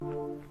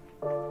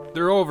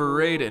They're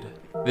overrated.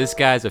 This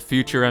guy's a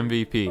future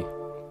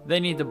MVP. They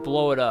need to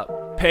blow it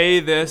up.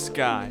 Pay this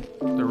guy.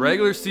 The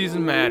regular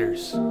season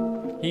matters.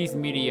 He's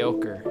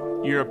mediocre.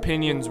 Your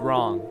opinion's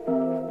wrong.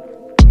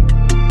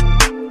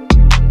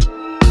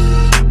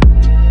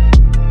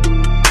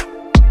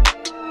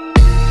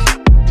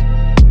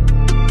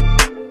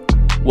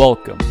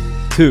 Welcome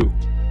to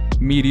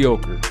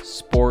Mediocre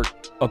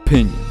Sport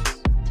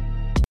Opinions.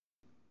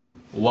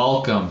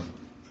 Welcome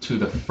to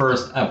the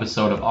first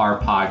episode of our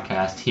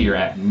podcast here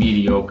at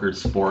Mediocre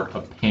Sport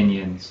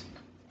Opinions.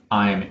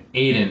 I am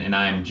Aiden and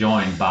I am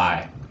joined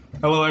by...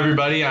 Hello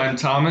everybody, I'm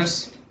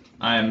Thomas.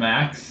 I am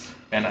Max.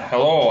 And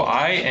hello,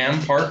 I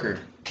am Parker.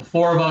 The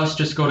four of us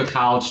just go to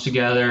college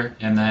together,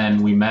 and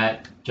then we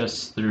met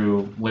just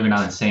through living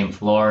on the same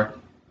floor.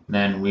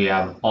 Then we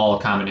have all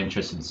a common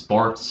interest in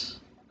sports.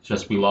 It's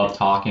just we love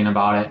talking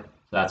about it.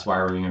 That's why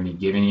we're going to be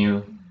giving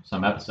you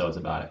some episodes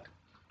about it.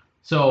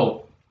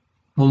 So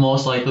we'll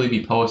most likely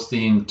be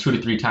posting 2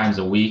 to 3 times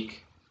a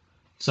week.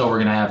 So we're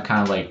going to have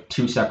kind of like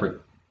two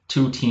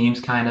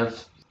teams kind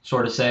of,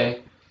 sort of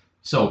say.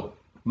 So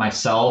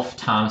myself,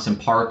 Thomas,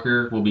 and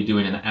Parker will be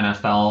doing an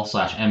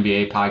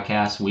NFL/NBA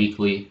podcast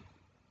weekly.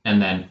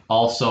 And then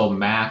also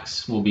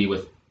Max will be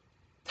with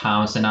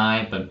Thomas and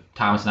I, but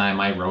Thomas and I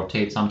might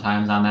rotate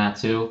sometimes on that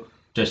too.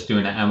 Just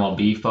doing an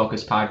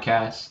MLB-focused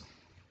podcast.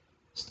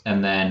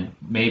 And then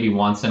maybe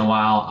once in a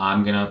while,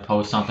 I'm going to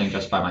post something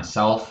just by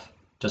myself,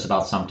 just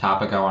about some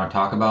topic I want to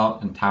talk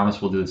about. And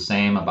Thomas will do the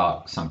same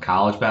about some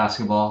college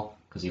basketball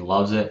because he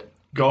loves it.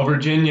 Go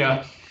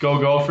Virginia. Go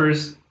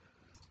Gophers.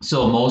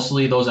 So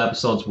mostly those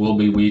episodes will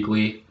be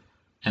weekly,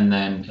 and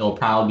then it'll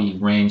probably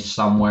range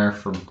somewhere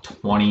from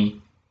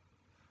 20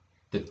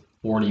 to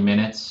 40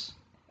 minutes.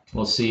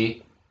 We'll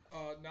see.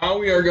 Now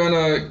we are going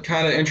to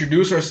kind of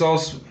introduce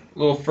ourselves a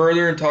little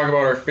further and talk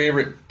about our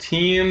favorite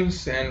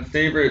teams and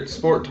favorite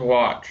sport to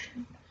watch.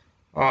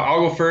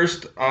 I'll go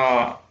first.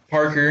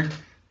 Parker,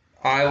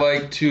 I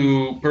like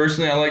to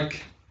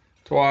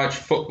watch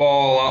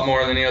football a lot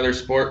more than any other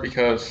sport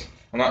because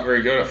I'm not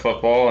very good at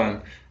football,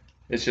 and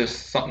it's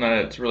just something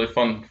that's really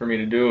fun for me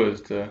to do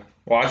is to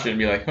watch it and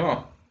be like,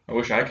 oh, I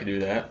wish I could do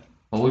that.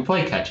 Well, we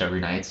play catch every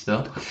night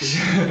still.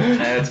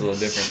 That's a little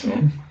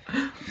different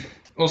though.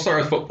 We'll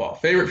start with football.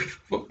 Favorite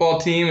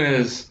football team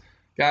is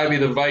got to be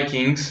the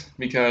Vikings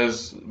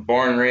because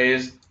born and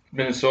raised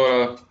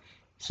Minnesota,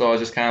 so I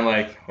was just kind of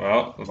like,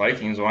 well, the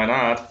Vikings, why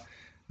not?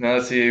 Now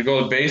let's see,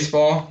 go to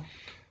baseball.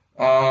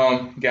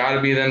 Got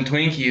to be them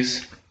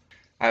Twinkies.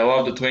 I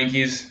love the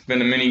Twinkies. Been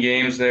to many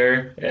games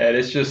there. Yeah,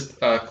 it's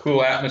just a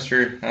cool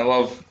atmosphere. I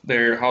love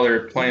how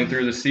they're playing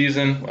through the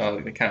season. Well,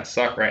 they kind of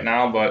suck right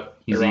now, but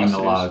he's eating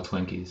a lot of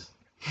Twinkies.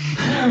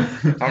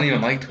 I don't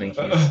even like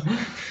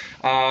Twinkies.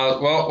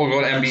 Well, we'll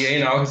go to NBA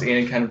now because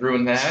Aiden kind of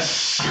ruined that.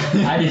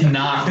 I did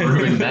not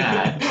ruin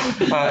that.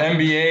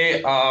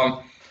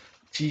 NBA,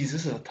 geez,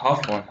 this is a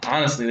tough one.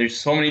 Honestly, there's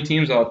so many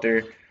teams out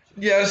there.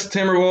 Yes,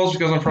 Timberwolves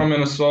because I'm from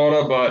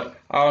Minnesota, but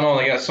I don't know.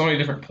 They got so many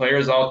different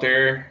players out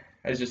there.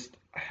 It's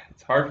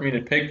hard for me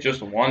to pick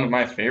just one of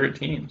my favorite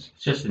teams.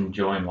 It's just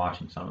enjoying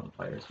watching some of the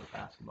players with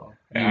basketball.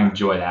 Yeah. You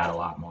enjoy that a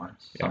lot more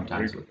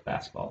sometimes with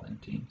basketball than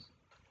teams.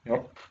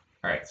 Yep.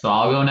 All right, so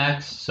I'll go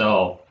next.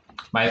 So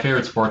my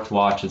favorite sport to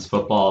watch is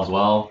football as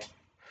well.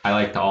 I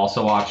like to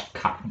also watch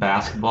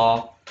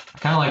basketball. I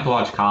kind of like to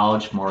watch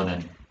college more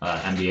than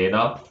NBA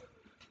though.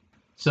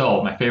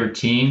 So my favorite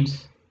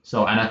teams.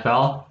 So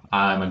NFL,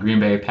 I'm a Green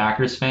Bay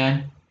Packers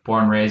fan,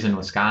 born and raised in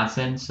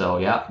Wisconsin. So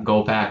yeah,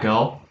 go Pack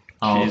Go.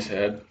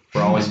 Cheesehead.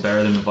 We're always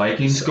better than the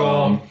Vikings.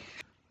 Go.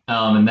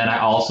 And then I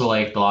also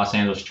like the Los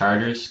Angeles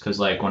Chargers because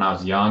like when I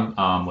was young,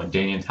 with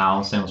Danian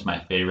Tomlinson was my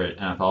favorite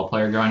NFL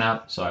player growing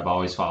up. So I've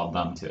always followed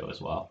them too as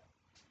well.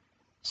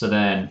 So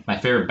then my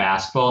favorite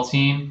basketball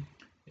team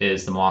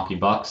is the Milwaukee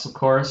Bucks, of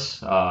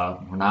course.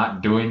 We're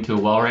not doing too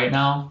well right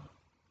now.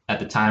 At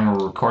the time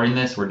we're recording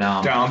this, we're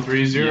down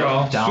 3-0.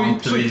 Yeah, down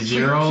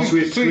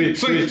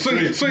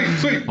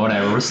 3-0. Sweet.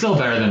 Whatever. We're still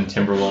better than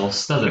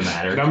Timberwolves. Doesn't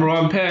matter. Number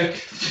 1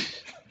 pick.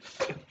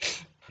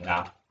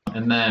 Yeah.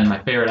 And then my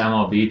favorite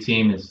MLB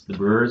team is the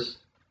Brewers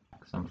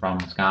because I'm from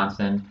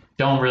Wisconsin.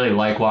 Don't really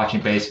like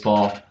watching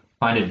baseball.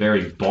 Find it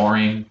very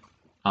boring.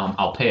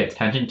 I'll pay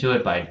attention to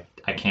it, but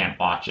I can't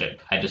watch it.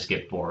 I just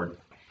get bored.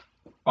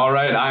 All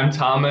right, I'm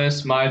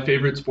Thomas. My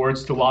favorite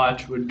sports to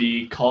watch would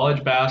be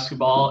college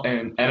basketball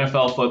and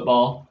NFL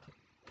football.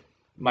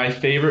 My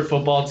favorite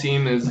football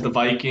team is the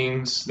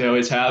Vikings. They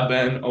always have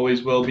been,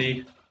 always will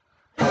be.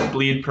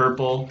 Bleed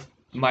purple.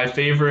 My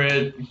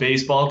favorite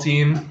baseball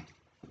team.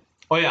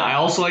 Oh yeah, I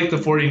also like the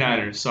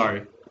 49ers,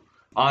 sorry.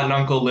 Aunt and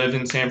uncle live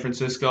in San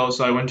Francisco,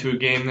 so I went to a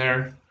game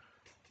there.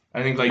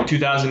 I think like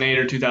 2008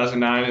 or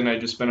 2009, and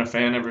I've just been a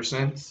fan ever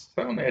since. Is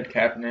that when they had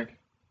Kaepernick?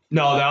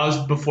 No, that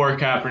was before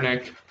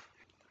Kaepernick.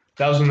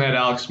 That was when they had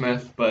Alex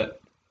Smith,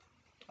 but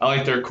I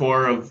like their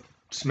core of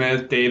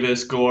Smith,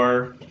 Davis,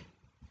 Gore.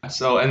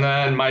 So, and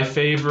then my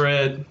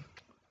favorite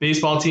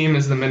baseball team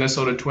is the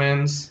Minnesota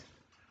Twins.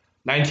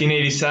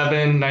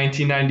 1987,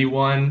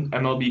 1991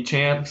 MLB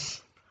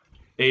champs.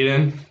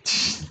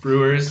 Aiden,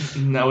 Brewers,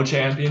 no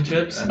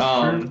championships.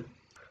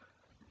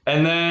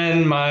 And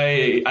then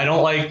I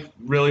don't like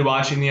really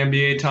watching the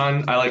NBA a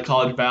ton. I like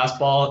college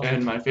basketball,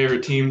 and my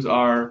favorite teams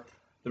are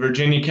the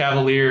Virginia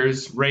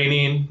Cavaliers,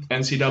 reigning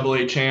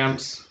NCAA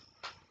champs.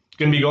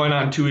 Going to be going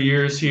on 2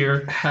 years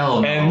here.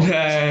 Hell no. And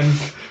then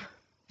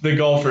the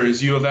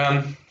Gophers, U of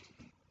M.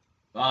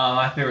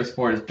 My favorite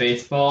sport is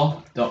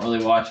baseball. Don't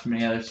really watch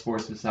many other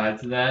sports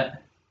besides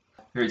that.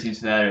 Favorite teams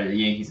for that are the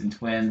Yankees and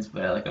Twins,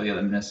 but I like all the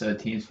other Minnesota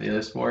teams for the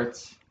other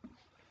sports.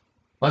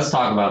 Let's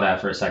talk about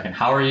that for a second.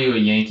 How are you a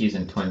Yankees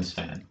and Twins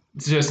fan?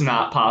 It's just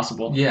not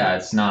possible. Yeah,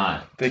 it's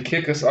not. They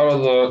kick us out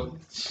of the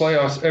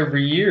playoffs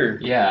every year.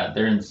 Yeah,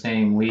 they're in the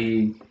same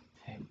league.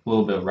 A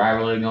little bit of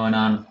rivalry going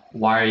on.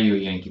 Why are you a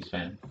Yankees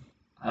fan?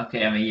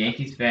 Okay, I'm a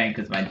Yankees fan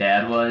because my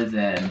dad was,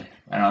 and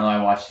I don't know,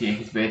 I watched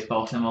Yankees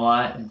baseball with him a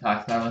lot and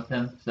talked about it with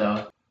him.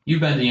 So, You've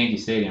been to Yankee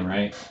Stadium,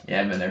 right?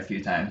 yeah, I've been there a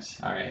few times.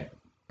 All right.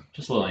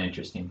 Just a little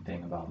interesting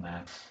thing about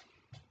Max.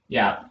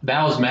 Yeah,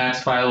 that was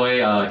Max, by the way.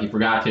 He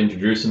forgot to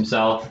introduce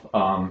himself.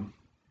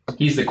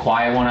 He's the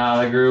quiet one out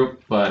of the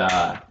group,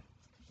 but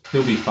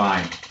he'll be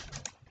fine.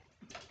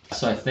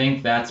 So I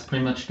think that's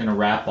pretty much going to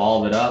wrap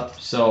all of it up.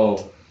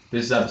 So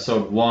this is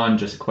episode 1,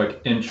 just a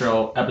quick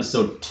intro.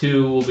 Episode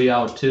 2 will be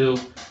out too.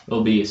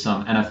 There'll be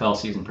some NFL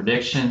season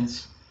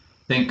predictions.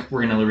 I think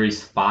we're going to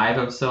release 5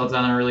 episodes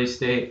on a release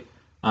date.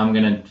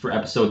 For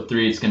episode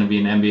 3, it's going to be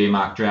an NBA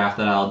mock draft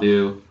that I'll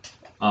do.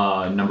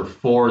 Number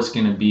 4 is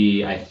going to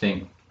be, I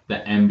think, the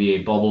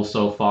NBA bubble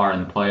so far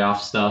and the playoff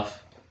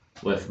stuff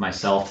with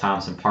myself,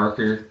 Thomas, and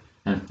Parker.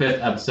 And the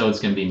 5th episode is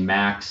going to be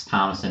Max,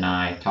 Thomas, and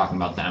I talking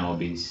about the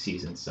MLB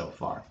season so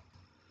far.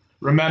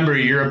 Remember,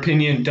 your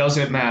opinion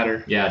doesn't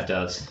matter. Yeah, it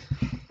does.